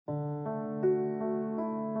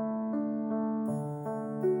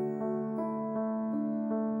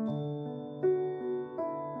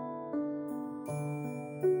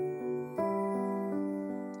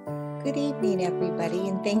good evening, everybody,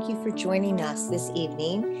 and thank you for joining us this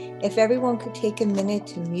evening. If everyone could take a minute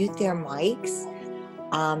to mute their mics,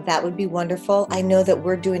 that would be wonderful. I know that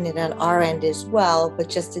we're doing it on our end as well, but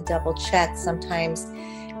just to double check, sometimes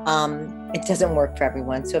it doesn't work for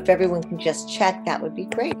everyone. So if everyone can just check, that would be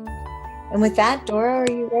great. And with that, Dora,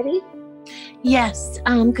 are you ready? Yes.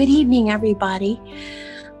 Good evening, everybody.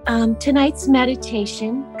 Tonight's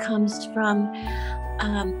meditation comes from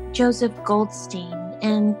Joseph Goldstein.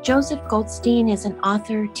 And Joseph Goldstein is an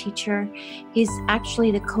author, teacher. He's actually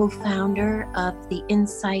the co-founder of the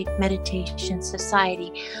Insight Meditation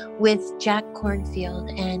Society with Jack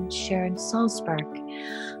Kornfield and Sharon Salzberg.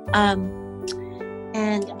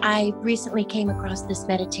 And I recently came across this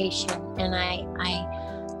meditation, and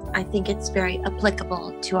I think it's very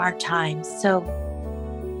applicable to our times. So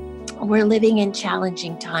we're living in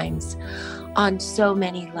challenging times on so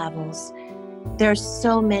many levels. There's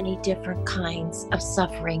so many different kinds of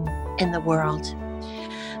suffering in the world.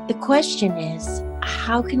 The question is,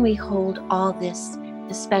 how can we hold all this,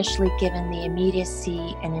 especially given the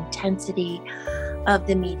immediacy and intensity of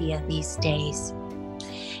the media these days?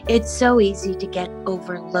 It's so easy to get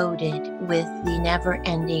overloaded with the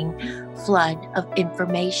never-ending flood of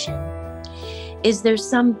information. Is there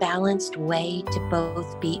some balanced way to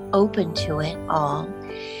both be open to it all,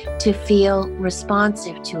 to feel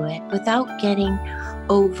responsive to it without getting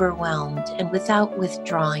overwhelmed and without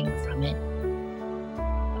withdrawing from it?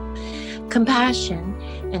 Compassion,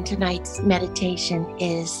 and tonight's meditation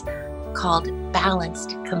is called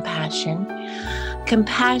Balanced Compassion.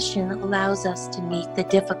 Compassion allows us to meet the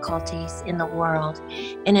difficulties in the world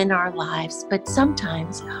and in our lives, but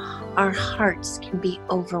sometimes our hearts can be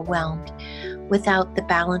overwhelmed without the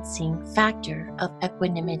balancing factor of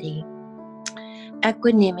equanimity.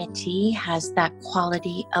 Equanimity has that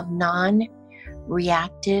quality of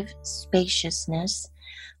non-reactive spaciousness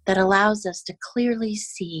that allows us to clearly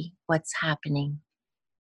see what's happening.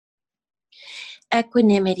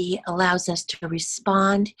 Equanimity allows us to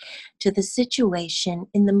respond to the situation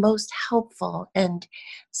in the most helpful and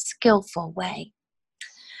skillful way.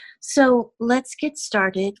 So let's get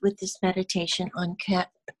started with this meditation on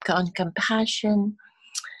compassion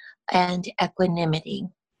and equanimity.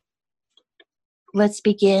 Let's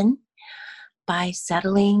begin by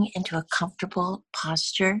settling into a comfortable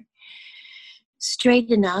posture,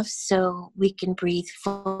 straight enough so we can breathe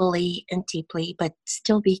fully and deeply, but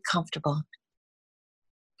still be comfortable.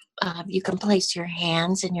 You can place your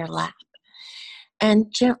hands in your lap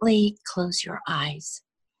and gently close your eyes.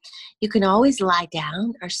 You can always lie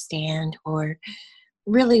down or stand, or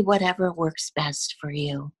really whatever works best for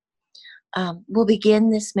you. We'll begin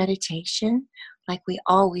this meditation like we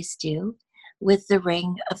always do with the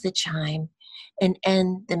ring of the chime and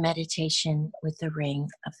end the meditation with the ring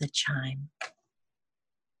of the chime.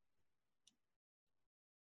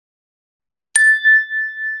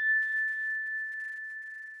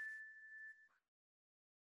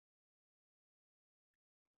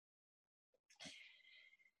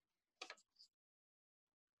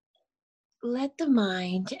 Let the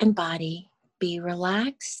mind and body be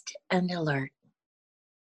relaxed and alert.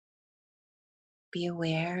 Be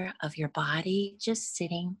aware of your body just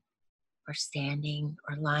sitting or standing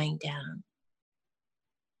or lying down.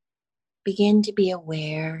 Begin to be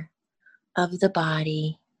aware of the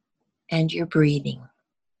body and your breathing.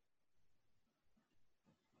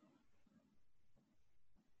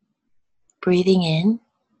 Breathing in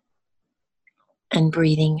and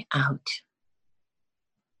breathing out.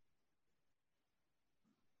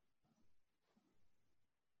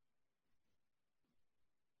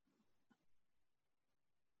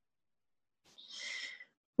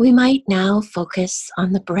 We might now focus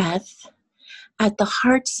on the breath at the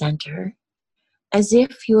heart center, as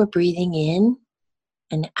if you are breathing in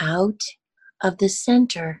and out of the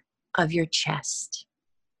center of your chest.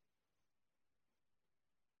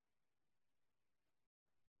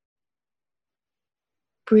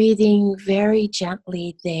 Breathing very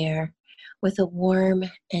gently there with a warm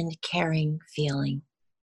and caring feeling.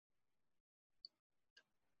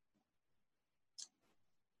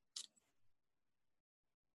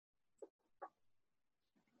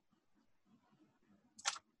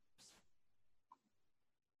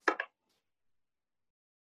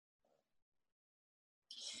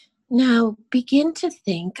 Now begin to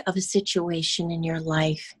think of a situation in your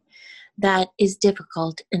life that is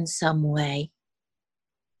difficult in some way.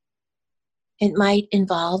 It might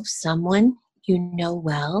involve someone you know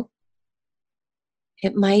well.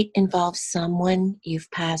 It might involve someone you've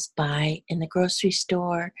passed by in the grocery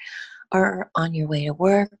store or on your way to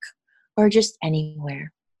work or just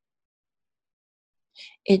anywhere.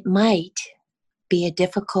 It might be a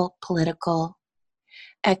difficult political,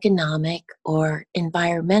 economic, or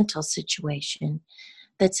environmental situation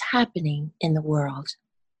that's happening in the world.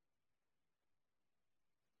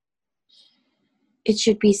 It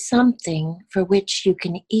should be something for which you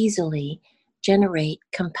can easily generate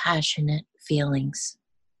compassionate feelings.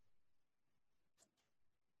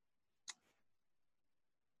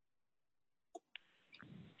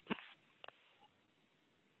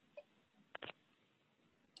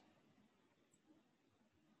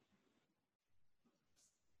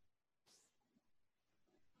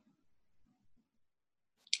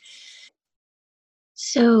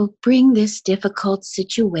 So bring this difficult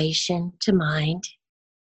situation to mind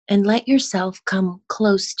and let yourself come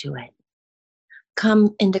close to it.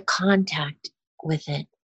 Come into contact with it,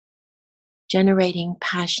 generating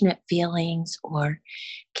passionate feelings or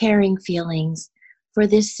caring feelings for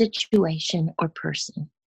this situation or person.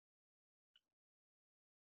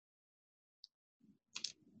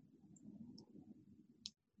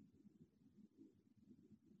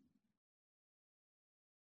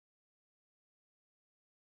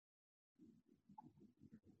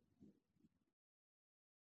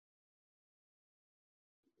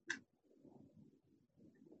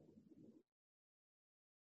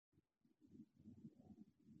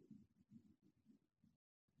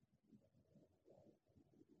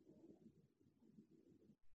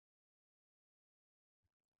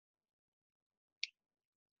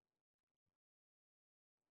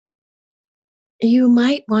 You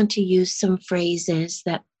might want to use some phrases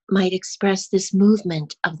that might express this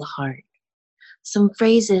movement of the heart, some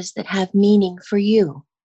phrases that have meaning for you,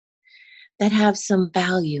 that have some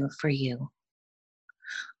value for you.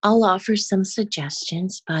 I'll offer some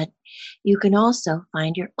suggestions, but you can also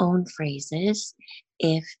find your own phrases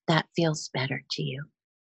if that feels better to you.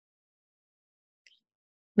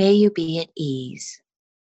 May you be at ease.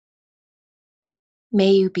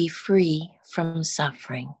 May you be free from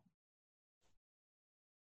suffering.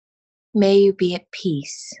 May you be at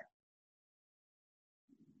peace.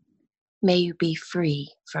 May you be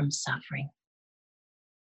free from suffering.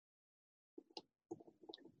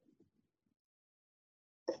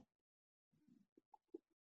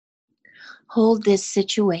 Hold this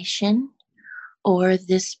situation or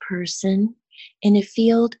this person in a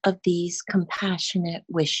field of these compassionate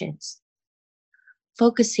wishes,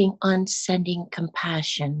 focusing on sending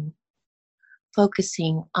compassion,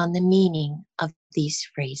 focusing on the meaning of these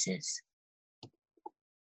phrases.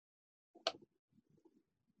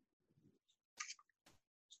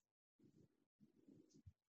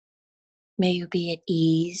 May you be at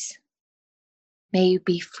ease. May you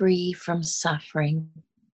be free from suffering.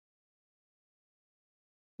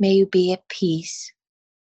 May you be at peace.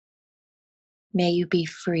 May you be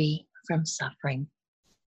free from suffering.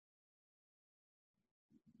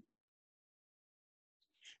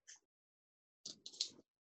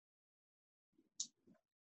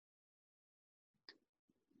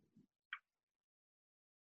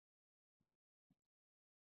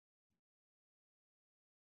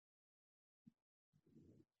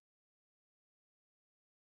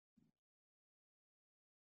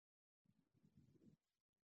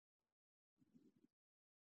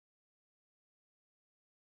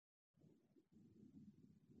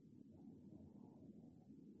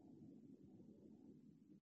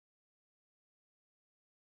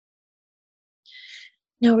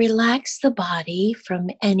 Now relax the body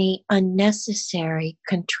from any unnecessary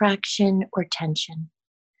contraction or tension.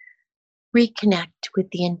 Reconnect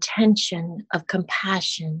with the intention of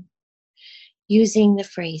compassion using the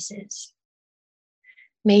phrases.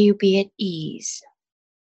 May you be at ease.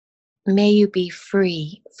 May you be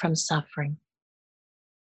free from suffering.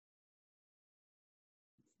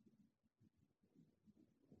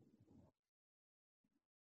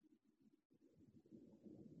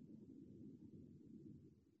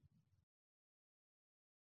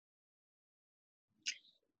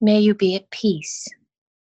 May you be at peace.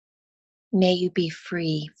 May you be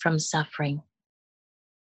free from suffering.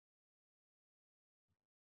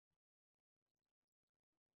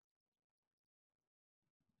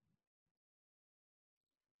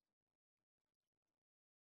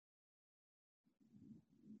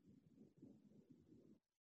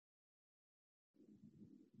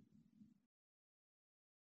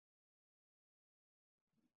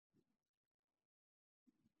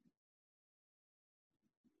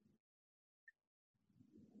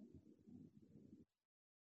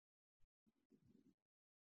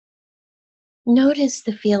 Notice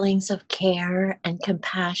the feelings of care and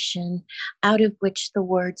compassion out of which the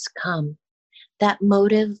words come, that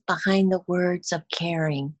motive behind the words of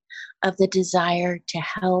caring, of the desire to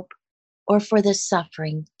help or for the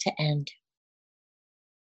suffering to end.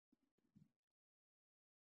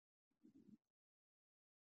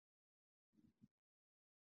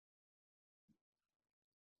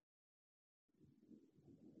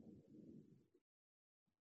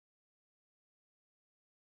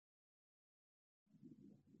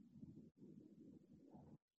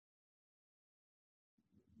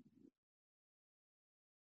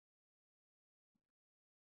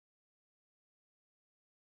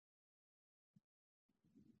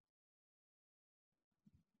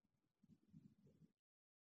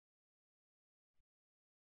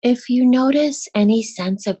 If you notice any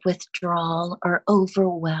sense of withdrawal or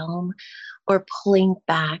overwhelm or pulling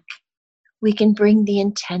back, we can bring the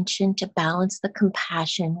intention to balance the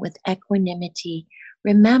compassion with equanimity,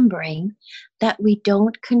 remembering that we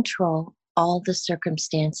don't control all the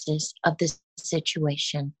circumstances of this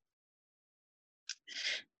situation.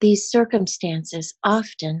 These circumstances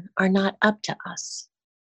often are not up to us.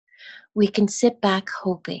 We can sit back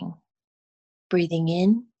hoping, breathing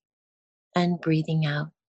in and breathing out.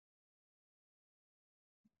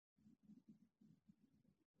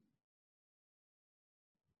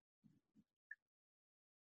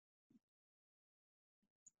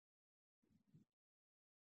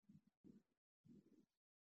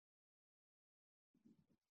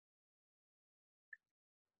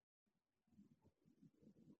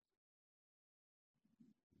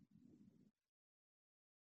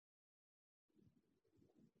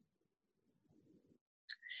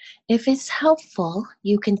 If it's helpful,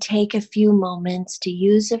 you can take a few moments to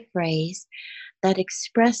use a phrase that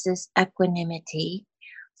expresses equanimity.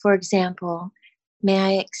 For example, may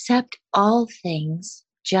I accept all things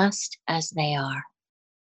just as they are.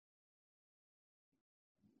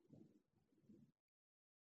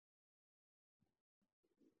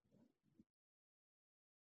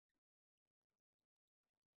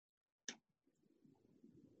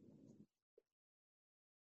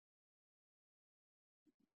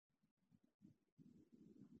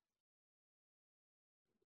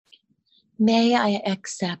 May I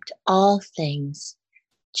accept all things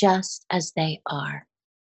just as they are.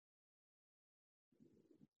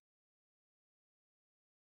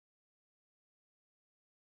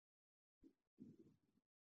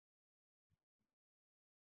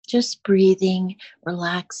 Just breathing,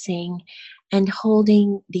 relaxing, and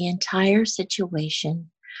holding the entire situation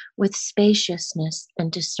with spaciousness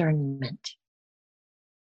and discernment.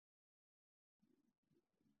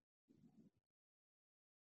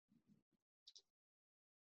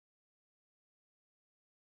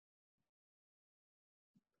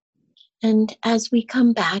 And as we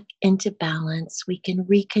come back into balance, we can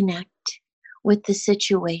reconnect with the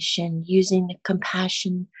situation using the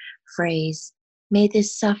compassion phrase, may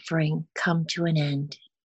this suffering come to an end.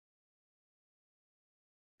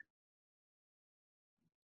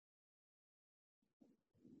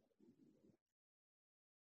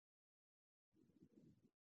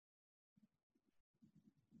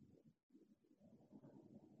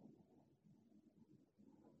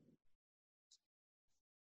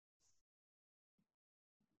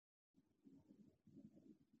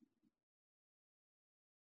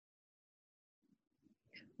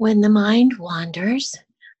 When the mind wanders,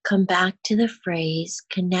 come back to the phrase,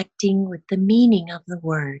 connecting with the meaning of the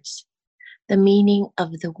words, the meaning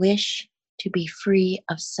of the wish to be free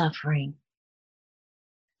of suffering.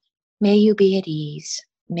 May you be at ease.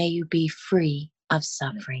 May you be free of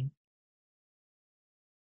suffering.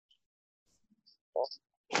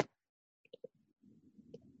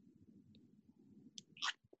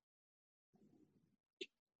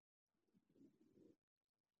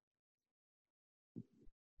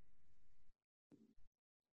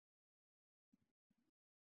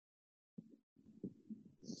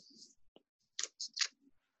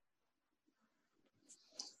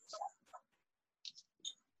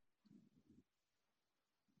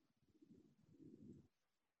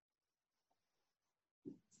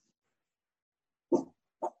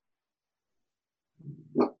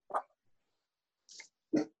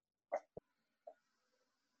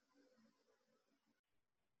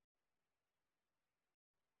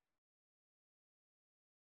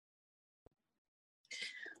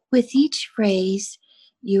 With each phrase,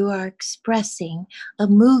 you are expressing a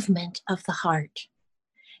movement of the heart.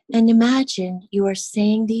 And imagine you are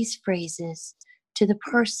saying these phrases to the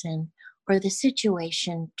person or the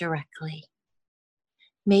situation directly.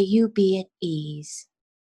 May you be at ease.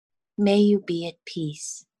 May you be at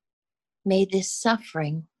peace. May this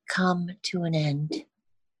suffering come to an end.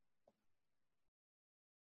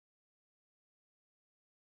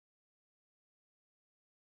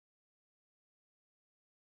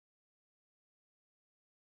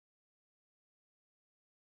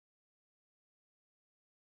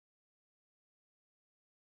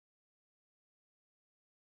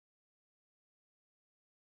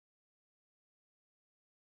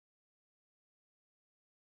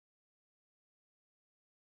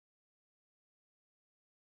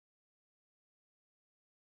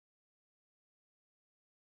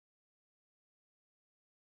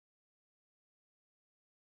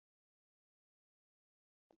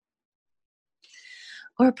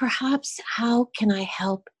 Or perhaps, how can I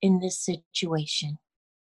help in this situation?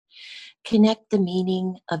 Connect the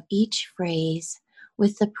meaning of each phrase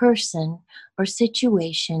with the person or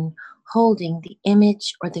situation holding the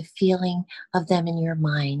image or the feeling of them in your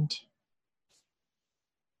mind.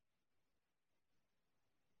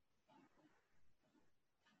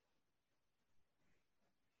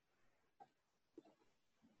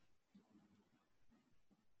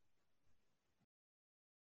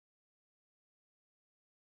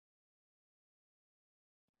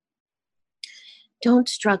 Don't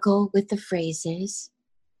struggle with the phrases.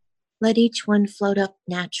 Let each one float up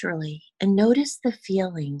naturally and notice the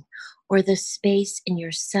feeling or the space in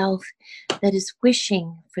yourself that is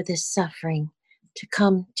wishing for this suffering to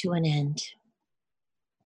come to an end.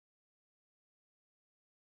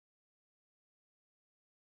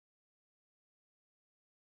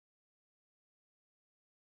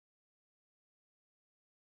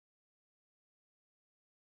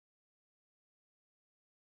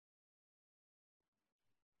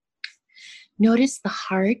 Notice the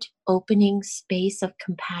heart opening space of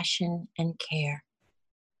compassion and care.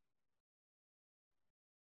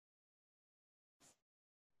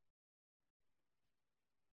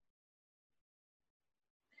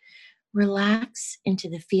 Relax into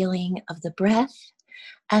the feeling of the breath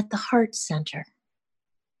at the heart center.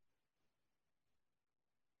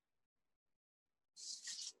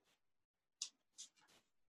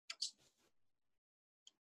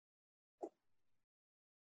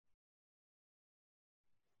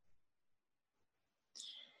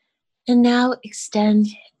 And now extend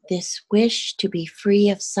this wish to be free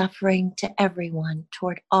of suffering to everyone,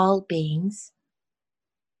 toward all beings.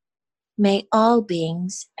 May all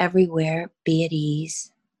beings everywhere be at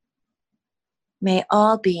ease. May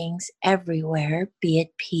all beings everywhere be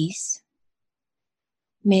at peace.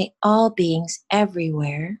 May all beings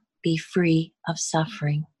everywhere be free of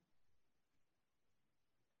suffering.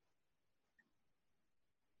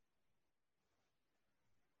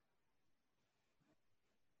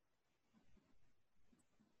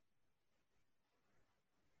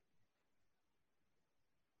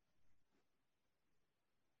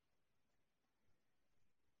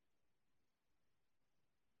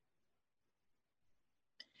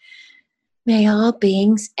 May all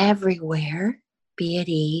beings everywhere be at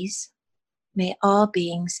ease. May all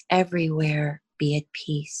beings everywhere be at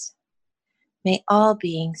peace. May all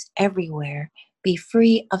beings everywhere be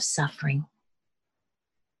free of suffering.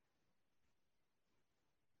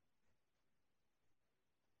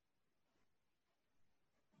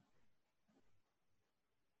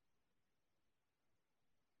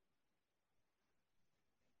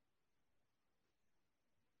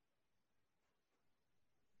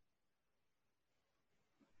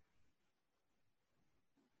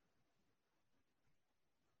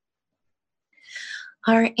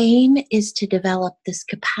 Our aim is to develop this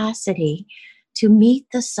capacity to meet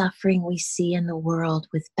the suffering we see in the world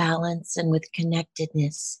with balance and with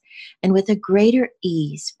connectedness and with a greater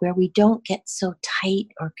ease where we don't get so tight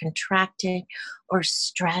or contracted or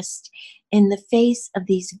stressed in the face of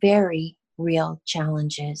these very real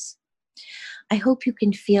challenges. I hope you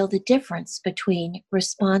can feel the difference between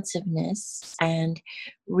responsiveness and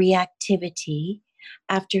reactivity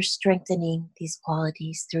after strengthening these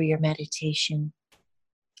qualities through your meditation.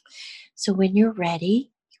 So when you're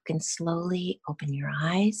ready, you can slowly open your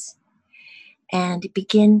eyes and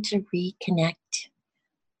begin to reconnect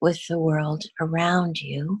with the world around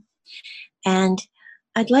you. And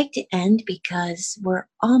I'd like to end, because we're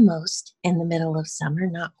almost in the middle of summer,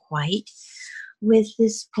 not quite, with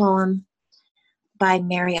this poem by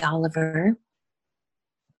Mary Oliver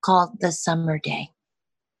called The Summer Day.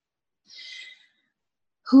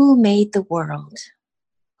 Who made the world?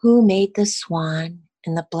 Who made the swan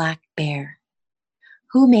and the black bear?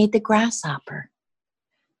 Who made the grasshopper?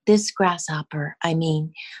 This grasshopper, I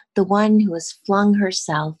mean, the one who has flung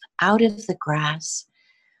herself out of the grass,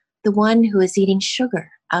 the one who is eating sugar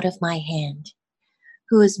out of my hand,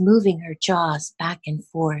 who is moving her jaws back and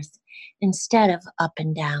forth instead of up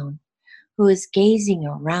and down, who is gazing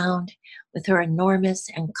around with her enormous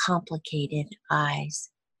and complicated eyes.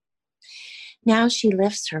 Now she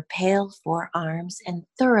lifts her pale forearms and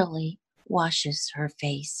thoroughly washes her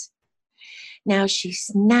face. Now she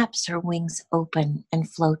snaps her wings open and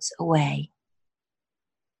floats away.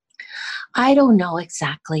 I don't know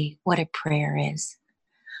exactly what a prayer is.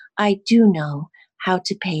 I do know how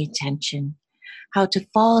to pay attention, how to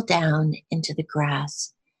fall down into the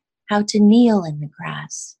grass, how to kneel in the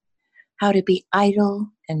grass, how to be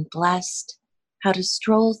idle and blessed, how to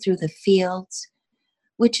stroll through the fields,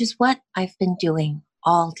 which is what I've been doing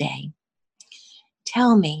all day.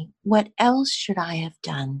 Tell me, what else should I have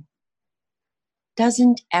done?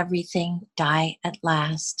 Doesn't everything die at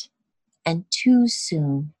last, and too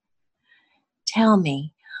soon? tell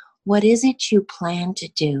me, what is it you plan to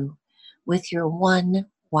do with your one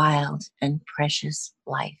wild and precious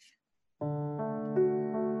life?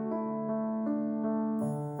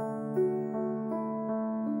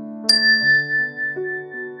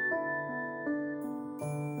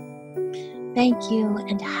 Thank you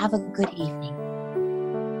and have a good evening.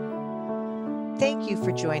 Thank you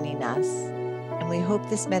for joining us, and we hope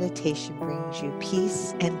this meditation brings you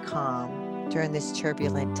peace and calm during this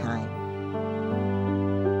turbulent time.